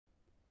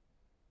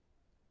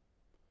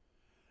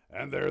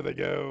And there they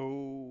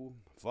go.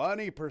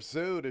 Funny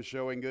Pursuit is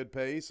showing good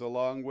pace,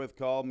 along with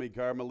Call Me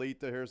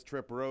Carmelita. Here's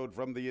Trip Road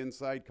from the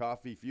inside.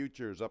 Coffee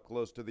Futures up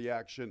close to the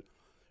action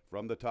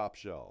from the top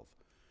shelf.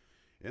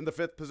 In the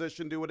fifth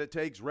position, Do What It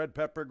Takes. Red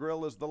Pepper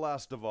Grill is the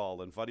last of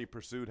all, and Funny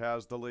Pursuit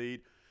has the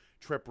lead.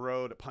 Trip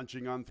Road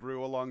punching on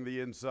through along the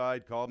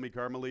inside. Call Me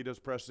Carmelita's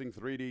pressing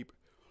 3 deep.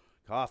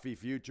 Coffee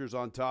Futures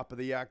on top of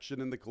the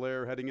action in the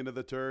clear, heading into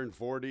the turn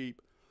 4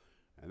 deep.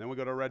 And then we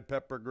go to Red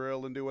Pepper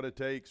Grill and Do What It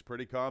Takes.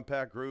 Pretty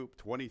compact group,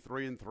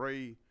 23 and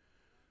 3.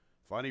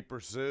 Funny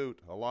Pursuit,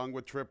 along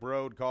with Trip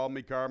Road, Call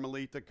Me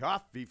Carmelita.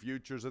 Coffee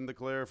Futures in the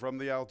clear from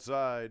the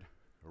outside.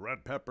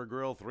 Red Pepper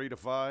Grill, 3 to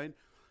find.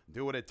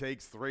 Do What It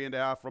Takes,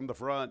 3.5 from the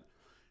front.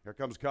 Here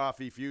comes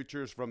Coffee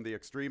Futures from the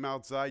extreme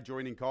outside,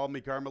 joining Call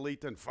Me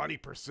Carmelita, and Funny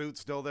Pursuit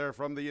still there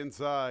from the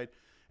inside.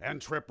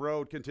 And Trip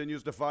Road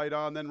continues to fight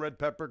on. Then Red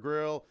Pepper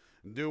Grill,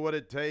 Do What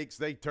It Takes.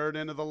 They turn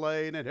into the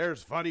lane, and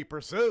here's Funny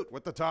Pursuit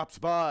with the top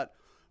spot.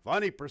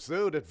 Funny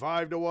Pursuit at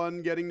 5 to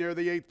 1, getting near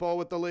the 8th pole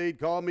with the lead.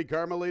 Call Me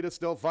Carmelita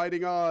still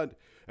fighting on.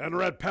 And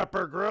Red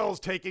Pepper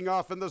Grill's taking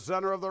off in the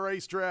center of the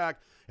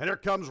racetrack. And here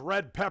comes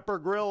Red Pepper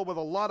Grill with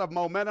a lot of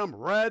momentum.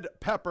 Red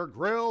Pepper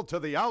Grill to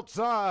the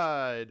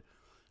outside.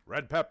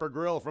 Red Pepper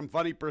Grill from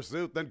Funny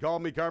Pursuit, then Call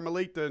Me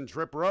Carmelita and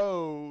Trip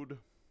Road.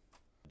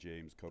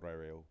 James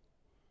Correrio.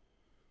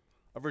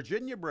 A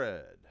Virginia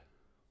bred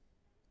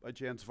by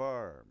Chance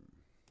Farm.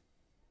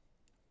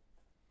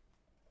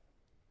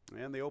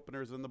 And the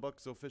openers in the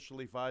books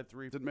officially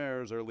 5-3 and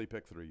mares, early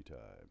pick 3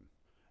 time.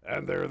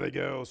 And there they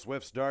go.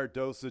 Swift start,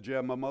 Dosage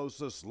and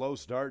Mimosa. Slow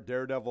start,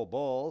 Daredevil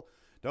Bull.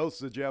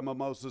 Dosage and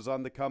Mimosa's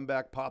on the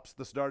comeback, pops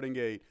the starting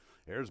gate.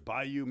 Here's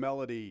Bayou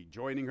Melody,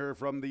 joining her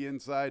from the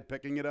inside,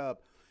 picking it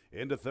up.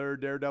 Into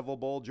third, Daredevil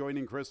Bull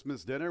joining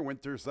Christmas Dinner.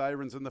 Winter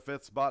Sirens in the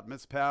 5th spot.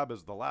 Miss Pab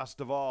is the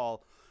last of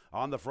all.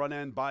 On the front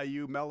end,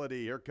 Bayou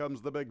Melody. Here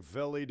comes the big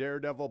filly,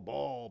 Daredevil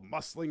Bull,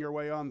 muscling her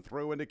way on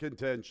through into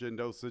contention.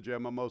 Dosage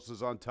and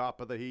Mimosa's on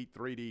top of the heat,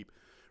 3 deep.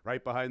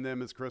 Right behind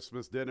them is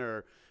Christmas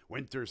Dinner.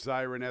 Winter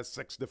Siren has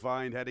 6 to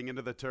find heading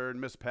into the turn.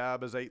 Miss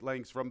Pab is 8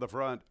 lengths from the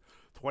front.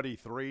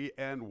 23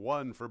 and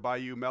 1 for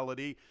Bayou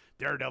Melody.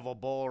 Daredevil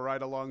Bull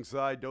right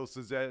alongside.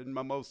 Dosage and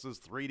Mimosa's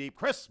 3 deep.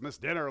 Christmas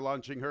Dinner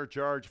launching her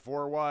charge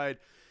 4 wide.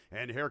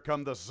 And here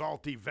come the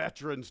salty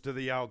veterans to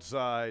the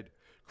outside.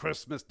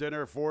 Christmas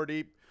Dinner 4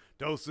 deep.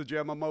 Dosage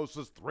and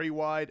Mimosa's 3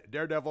 wide.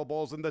 Daredevil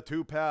Bull's in the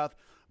 2 path.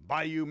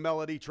 Bayou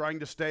Melody trying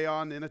to stay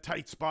on in a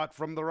tight spot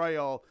from the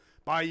rail.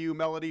 Bayou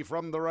Melody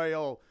from the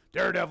rail.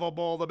 Daredevil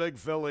Bull, the big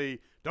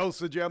filly.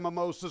 Dosage and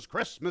Mimosa's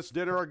Christmas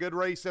Dinner, a good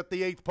race at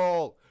the 8th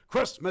pole.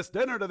 Christmas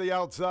Dinner to the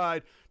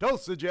outside.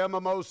 Dosage and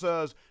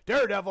Mimosa's.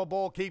 Daredevil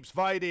Bull keeps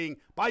fighting.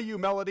 Bayou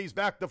Melody's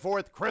back to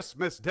 4th.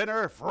 Christmas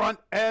Dinner, front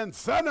and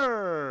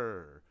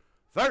center.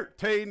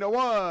 13 to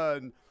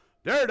 1.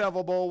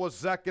 Daredevil Bull was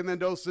second, then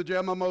Dosage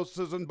and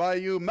Mimosa's and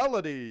Bayou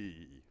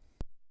Melody.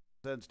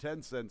 Cents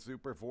 10 cents,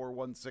 Super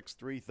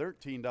 4163,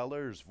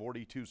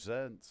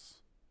 $13.42.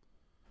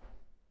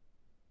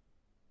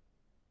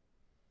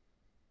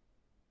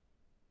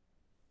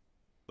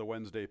 The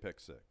Wednesday pick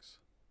 6.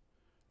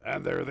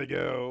 And there they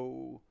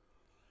go.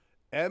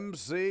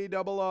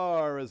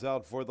 MCRR is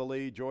out for the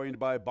lead, joined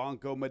by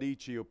Banco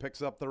Medici, who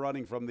picks up the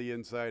running from the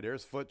inside.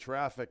 Here's Foot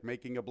Traffic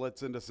making a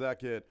blitz into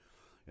second.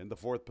 In the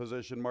 4th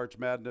position, March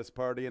Madness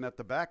Party, and at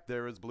the back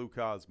there is Blue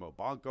Cosmo.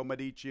 Banco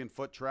Medici and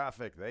Foot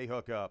Traffic, they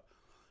hook up.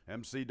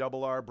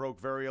 MCRR broke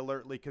very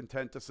alertly,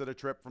 content to sit a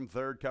trip from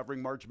 3rd,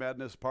 covering March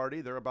Madness Party.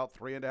 They're about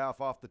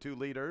 3.5 off the 2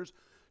 leaders,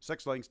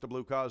 6 lengths to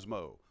Blue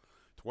Cosmo.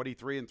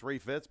 23 and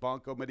 3/5,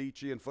 Banco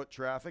Medici and Foot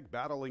Traffic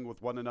battling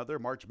with one another.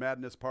 March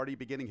Madness Party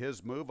beginning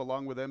his move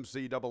along with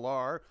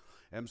MCRR.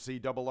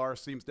 MCRR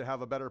seems to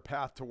have a better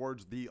path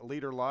towards the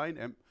leader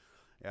line,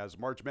 as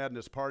March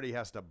Madness Party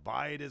has to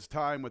bide his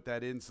time with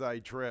that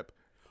inside trip.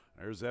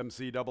 There's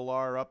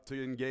MCRR up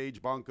to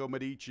engage Banco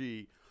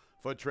Medici.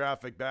 Foot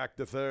Traffic back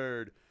to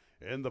 3rd.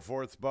 In the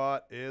 4th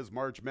spot is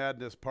March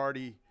Madness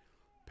Party,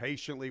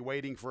 patiently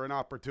waiting for an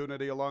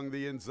opportunity along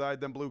the inside.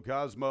 Then Blue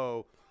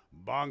Cosmo.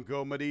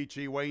 Banco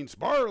Medici, Wayne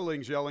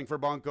Sparling's yelling for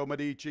Banco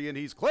Medici, and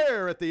he's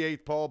clear at the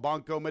 8th pole.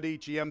 Banco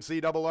Medici,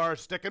 MCRR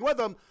sticking with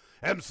him.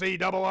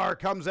 MCRR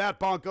comes at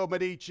Banco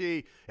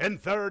Medici. In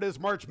 3rd is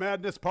March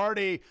Madness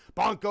Party.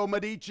 Banco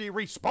Medici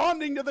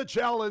responding to the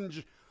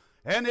challenge.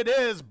 And it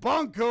is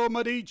Banco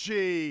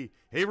Medici.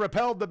 He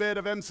repelled the bid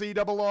of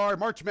MCRR.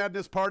 March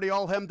Madness Party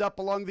all hemmed up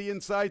along the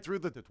inside through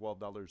the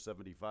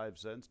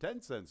 $12.75,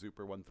 10 cents,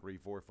 Super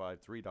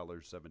 13453,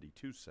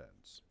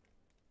 $3.72.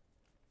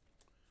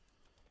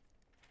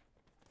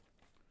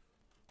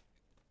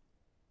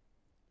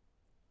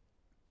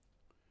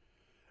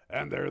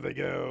 And there they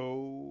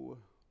go.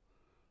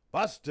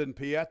 Bustin'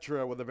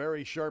 Pietra with a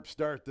very sharp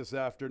start this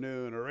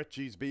afternoon.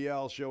 Richie's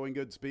BL showing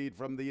good speed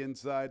from the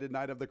inside, and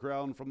Knight of the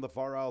Crown from the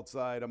far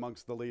outside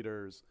amongst the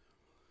leaders.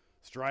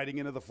 Striding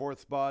into the 4th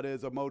spot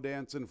is a Mo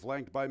Danson,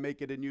 flanked by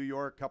Make It in New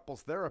York.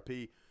 Couples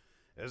Therapy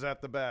is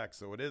at the back,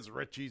 so it is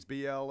Richie's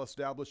BL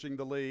establishing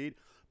the lead.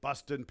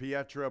 Bustin'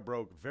 Pietra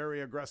broke very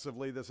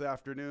aggressively this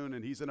afternoon,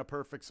 and he's in a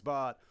perfect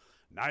spot.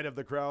 Knight of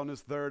the Crown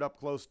is third, up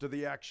close to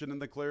the action in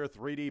the clear.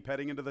 3 deep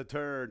heading into the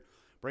turn.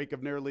 Break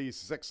of nearly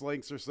 6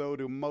 lengths or so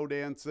to Mo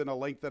Danson, a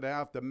length and a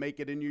half to Make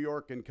It in New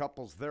York in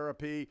Couples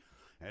Therapy.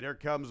 And here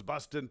comes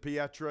Bustin'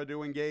 Pietra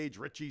to engage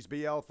Richie's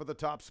BL for the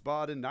top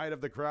spot, and Knight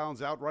of the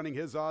Crown's outrunning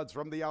his odds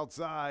from the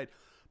outside.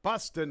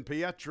 Bustin'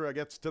 Pietra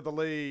gets to the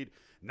lead.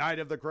 Knight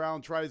of the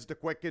Crown tries to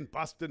quicken.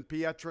 Bustin'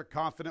 Pietra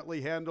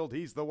confidently handled.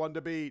 He's the one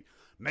to beat.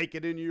 Make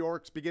It in New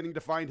York's beginning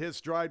to find his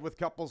stride with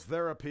Couples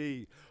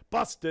Therapy.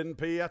 Bustin'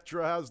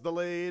 Pietra has the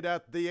lead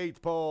at the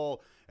 8th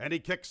pole, and he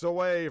kicks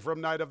away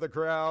from Knight of the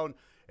Crown.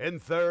 In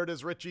third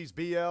is Richie's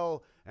BL,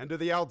 and to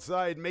the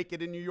outside, Make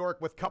It in New York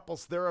with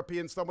Couples Therapy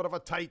in somewhat of a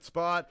tight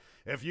spot.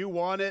 If you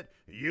want it,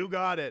 you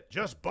got it.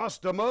 Just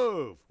bust a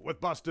move with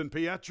Bustin'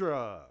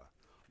 Pietra.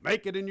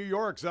 Make It in New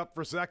York's up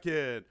for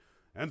second.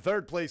 And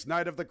third place,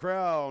 Knight of the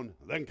Crown,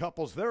 then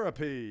Couples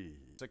Therapy.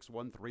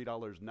 6-1,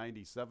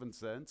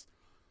 $3.97.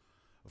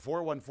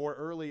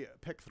 414 early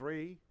pick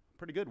 3.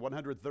 Pretty good,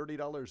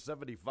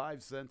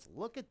 $130.75.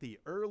 Look at the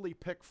early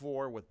pick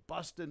 4 with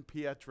Bustin'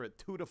 Pietra at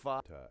 2 to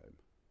 5 time.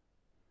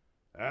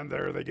 And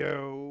there they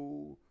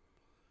go.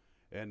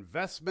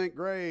 Investment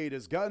Grade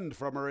is gunned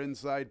from her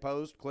inside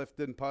post.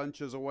 Clifton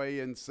Punch is away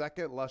in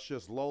second.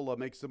 Luscious Lola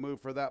makes a move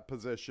for that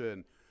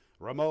position.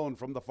 Ramon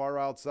from the far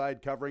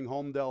outside covering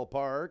Homedale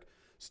Park.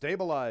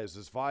 Stabilized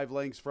is 5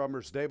 lengths from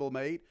her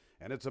stablemate,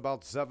 and it's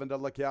about 7 to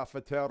La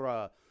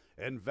Cafetera.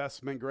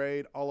 Investment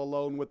Grade all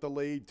alone with the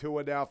lead,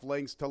 2.5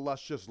 lengths to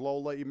Luscious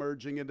Lola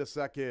emerging into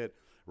second.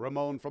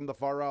 Ramon from the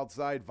far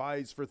outside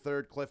vies for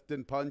third.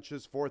 Clifton Punch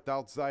is fourth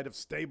outside of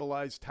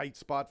Stabilized. Tight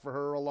spot for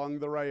her along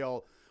the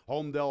rail.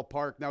 Homedale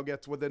Park now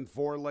gets within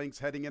 4 lengths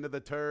heading into the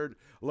turn.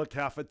 La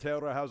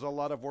Cafetera has a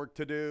lot of work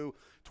to do.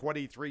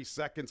 23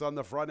 seconds on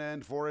the front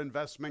end for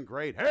Investment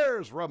Grade.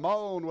 Here's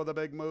Ramon with a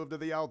big move to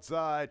the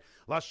outside.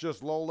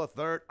 Luscious Lola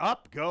third.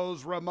 Up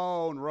goes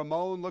Ramon.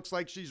 Ramon looks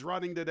like she's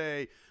running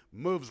today.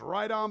 Moves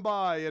right on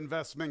by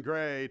Investment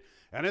Grade.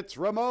 And it's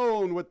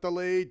Ramon with the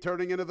lead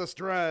turning into the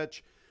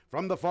stretch.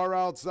 From the far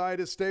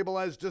outside is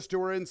Stabilized just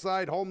to her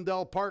inside.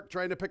 Homedale Park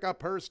trying to pick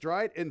up her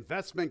stride.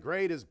 Investment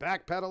Grade is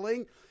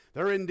backpedaling.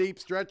 They're in deep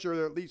stretch,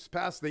 or at least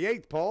past the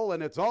 8th pole,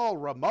 and it's all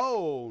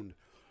Ramon.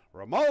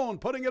 Ramon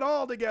putting it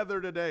all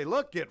together today.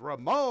 Look at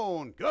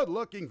Ramon.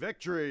 Good-looking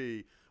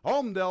victory.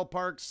 Homedale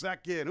Park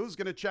second. Who's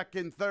going to check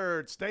in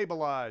third?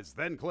 Stabilized.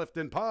 Then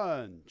Clifton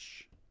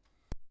Punch.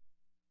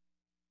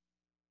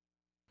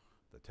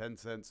 The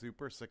 10-cent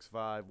super,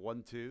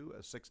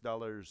 6512,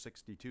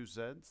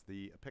 $6.62.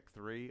 The pick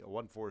 3,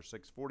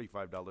 146,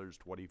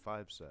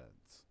 $45.25.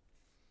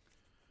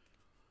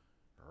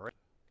 Right.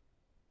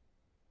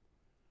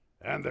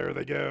 And there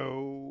they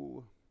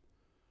go.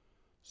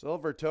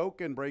 Silver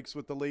Token breaks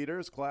with the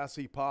leaders.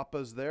 Classy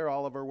Papa's there.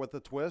 Oliver with a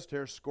twist.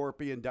 Here's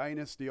Scorpion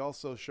Dynasty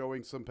also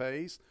showing some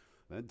pace.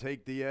 Then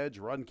Take the Edge,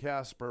 Run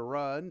Casper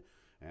Run,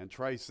 and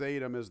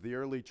Trisatum is the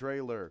early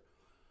trailer.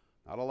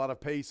 Not a lot of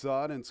pace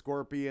on, and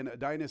Scorpion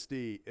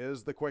Dynasty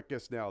is the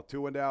quickest now.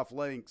 2.5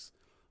 lengths.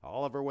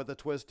 Oliver with a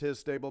twist,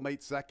 his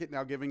stablemate second,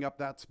 now giving up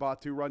that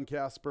spot to Run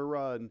Casper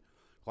Run.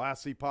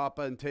 Classy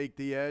Papa and Take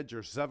the Edge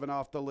are 7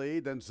 off the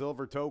lead. Then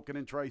Silver Token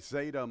and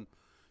Trisatum.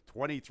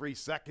 23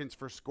 seconds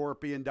for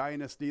Scorpion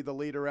Dynasty, the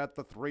leader at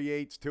the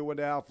 3/8,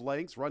 2.5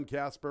 lengths. Run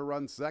Casper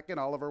Run second.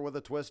 Oliver with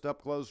a twist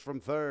up close from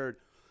third.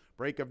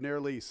 Break of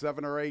nearly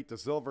 7 or 8 to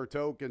Silver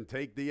Token.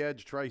 Take the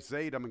Edge,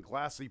 Trisatum, and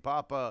Classy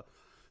Papa.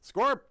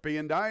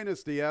 Scorpion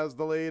Dynasty has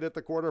the lead at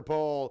the quarter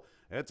pole.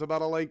 It's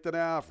about 1.5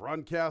 lengths.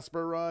 Run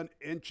Casper Run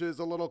inches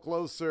a little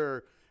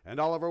closer. And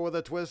Oliver with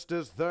a twist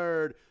is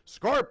third.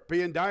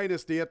 Scorpion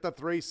Dynasty at the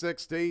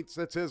 3/16.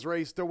 It's his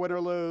race to win or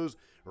lose.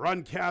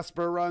 Run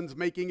Casper Run's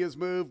making his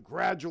move,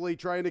 gradually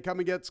trying to come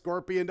and get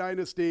Scorpion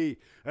Dynasty.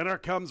 And here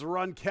comes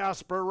Run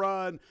Casper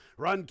Run.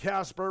 Run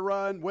Casper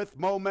Run with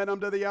momentum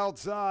to the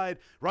outside.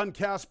 Run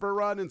Casper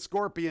Run and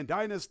Scorpion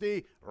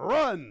Dynasty.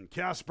 Run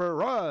Casper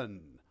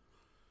Run.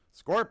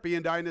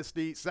 Scorpion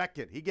Dynasty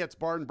second. He gets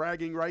barn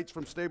bragging rights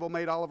from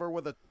stablemate Oliver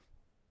with a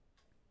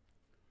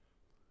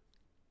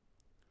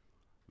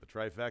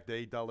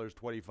trifecta,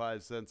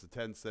 $8.25, a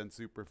 10-cent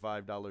super,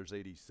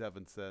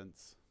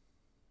 $5.87.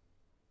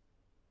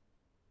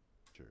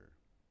 Sure.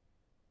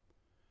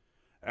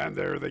 And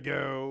there they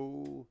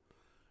go.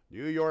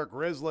 New York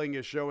Rizzling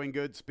is showing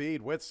good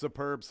speed with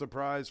Superb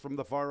Surprise from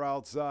the far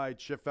outside.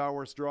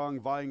 Schiffauer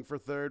Strong vying for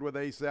third with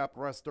ASAP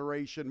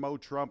Restoration. Mo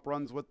Trump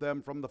runs with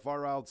them from the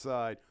far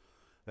outside.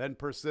 Then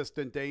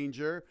Persistent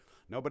Danger.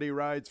 Nobody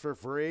Rides for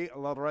Free.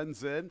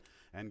 Lorenzen.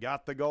 And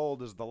Got the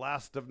Gold is the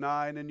last of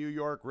 9, and New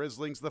York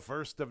Rizzling's the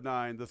first of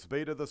 9. The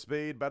speed of the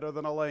speed, better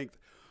than a length.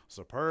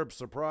 Superb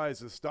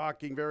Surprise is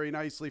stalking very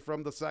nicely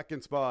from the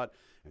second spot.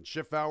 And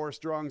Schiffauer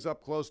Strong's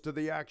up close to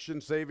the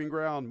action, saving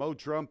ground. Mo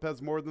Trump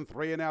has more than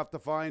 3.5 to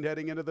find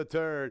heading into the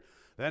turn.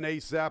 Then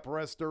ASAP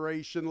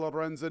Restoration,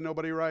 Lorenzen,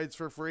 Nobody Rides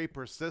for Free,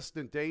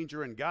 Persistent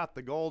Danger, and Got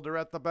the Gold are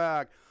at the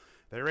back.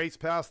 They race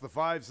past the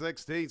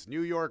 5/16.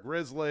 New York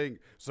Rizzling,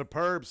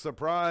 Superb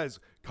Surprise,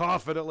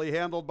 Confidently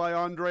handled by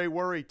Andre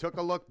Worry. Took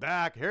a look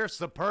back. Here's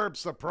Superb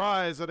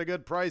Surprise at a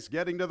good price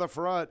getting to the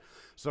front.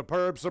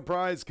 Superb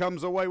Surprise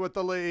comes away with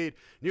the lead.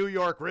 New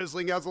York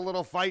Riesling has a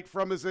little fight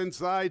from his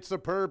inside.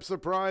 Superb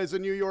Surprise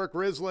and New York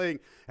Riesling.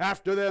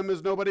 After them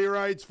is Nobody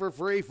Rides for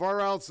Free.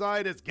 Far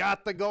outside, it's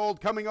Got the Gold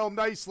coming home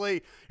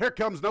nicely. Here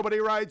comes Nobody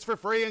Rides for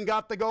Free and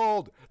Got the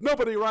Gold.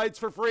 Nobody Rides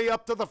for Free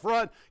up to the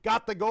front.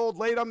 Got the Gold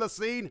late on the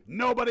scene.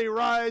 Nobody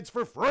Rides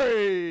for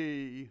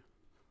Free.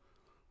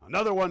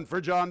 Another one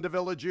for John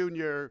Davila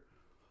Jr.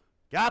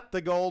 Got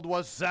the Gold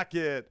was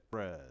second.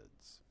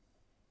 Reds.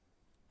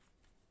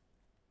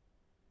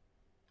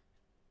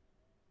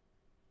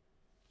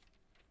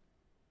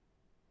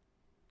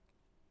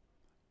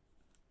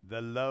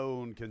 The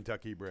lone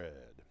Kentucky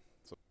bred.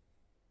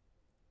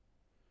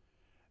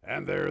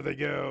 And there they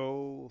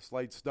go.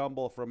 Slight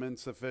stumble from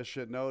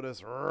insufficient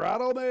notice.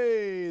 Rattle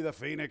Me, the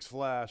Phoenix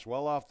Flash,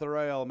 well off the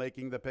rail,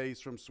 making the pace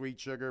from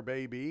Sweet Sugar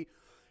Baby.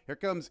 Here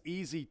comes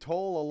Easy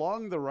Toll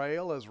along the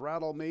rail as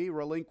Rattle Me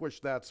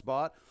relinquished that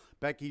spot.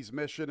 Becky's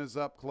Mission is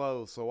up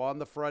close. So on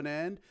the front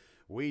end,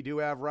 we do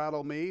have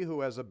Rattle Me,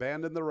 who has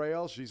abandoned the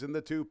rail. She's in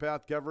the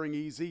two-path covering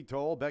Easy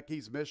Toll.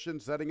 Becky's Mission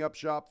setting up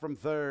shop from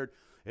third.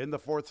 In the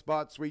fourth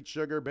spot, Sweet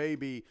Sugar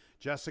Baby.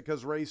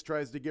 Jessica's Race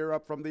tries to gear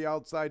up from the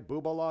outside.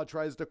 Boobala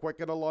tries to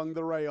quicken along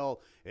the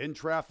rail. In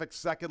traffic,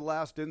 second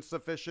last,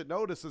 insufficient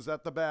notices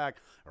at the back.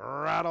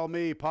 Rattle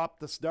Me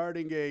popped the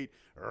starting gate.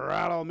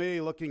 Rattle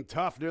Me looking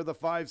tough near the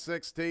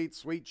 5/16.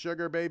 Sweet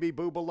Sugar Baby,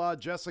 Boobala,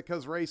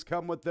 Jessica's Race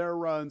come with their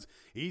runs.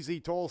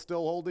 Easy Toll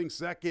still holding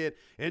second.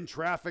 In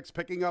traffic's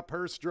picking up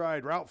her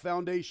stride. Route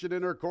Foundation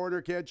in her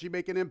corner. Can she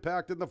make an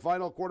impact in the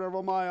final quarter of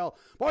a mile?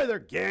 Boy, they're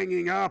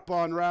ganging up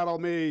on Rattle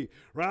Me.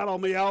 Rattle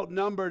Me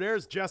outnumbered.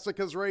 There's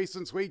Jessica's Race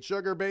and Sweet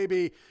Sugar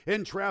Baby.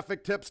 In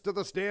traffic, tips to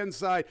the stand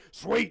side.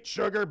 Sweet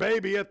Sugar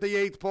Baby at the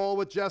 8th pole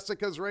with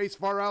Jessica's Race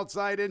far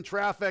outside in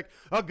traffic.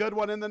 A good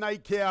one in the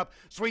nightcap.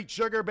 Sweet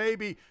Sugar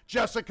Baby,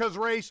 Jessica's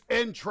Race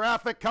in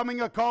traffic,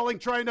 coming a calling,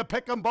 trying to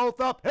pick them both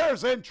up.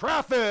 Here's In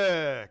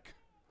Traffic.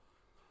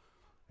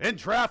 In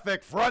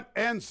traffic, front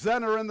and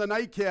center in the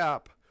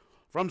nightcap.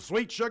 From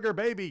Sweet Sugar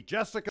Baby,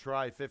 Jessica.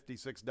 Try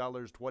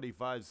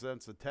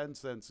 $56.25, a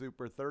 10-cent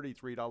super,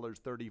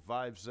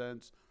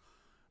 $33.35.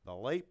 The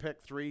late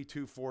pick 3,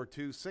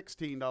 242,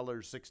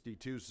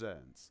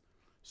 $16.62.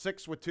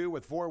 6 with 2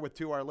 with 4 with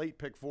 2, our late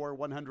pick 4,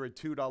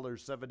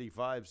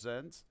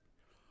 $102.75.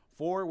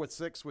 4 with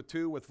 6 with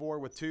 2 with 4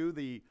 with 2,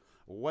 the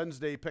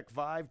Wednesday pick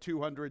 5,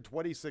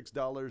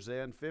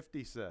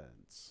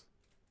 $226.50.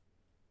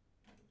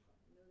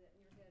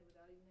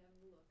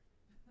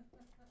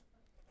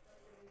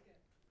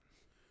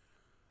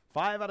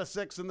 5 out of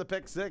 6 in the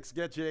pick 6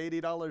 get you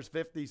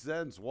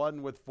 $80.50.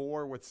 1 with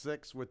 4 with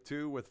 6 with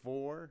 2 with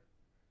 4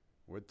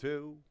 with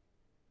 2.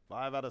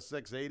 5 out of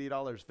 6,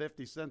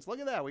 $80.50. Look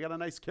at that. We got a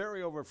nice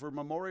carryover for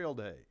Memorial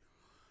Day.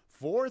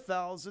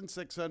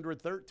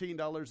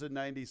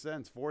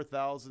 $4,613.90.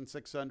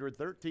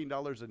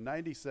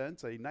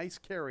 $4,613.90. A nice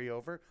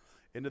carryover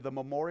into the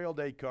Memorial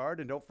Day card.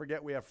 And don't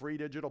forget, we have free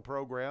digital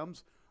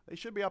programs. They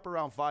should be up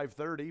around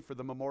 5:30 for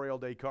the Memorial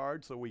Day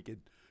card, so we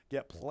could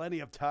get plenty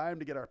of time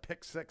to get our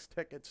pick 6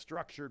 tickets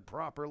structured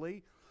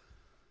properly.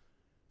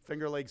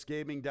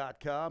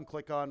 FingerLakesGaming.com.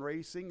 Click on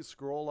Racing.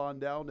 Scroll on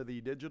down to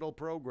the digital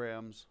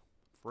programs.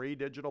 Free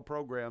digital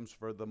programs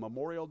for the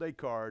Memorial Day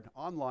card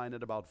online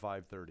at about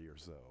 5:30 or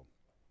so.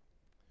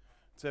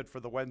 That's it for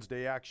the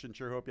Wednesday action.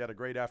 Sure hope you had a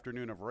great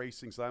afternoon of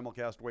racing.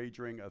 Simulcast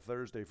wagering a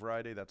Thursday,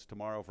 Friday. That's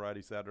tomorrow,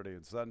 Friday, Saturday,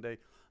 and Sunday.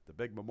 The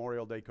big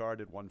Memorial Day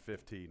card at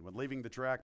 1:15. When leaving the track,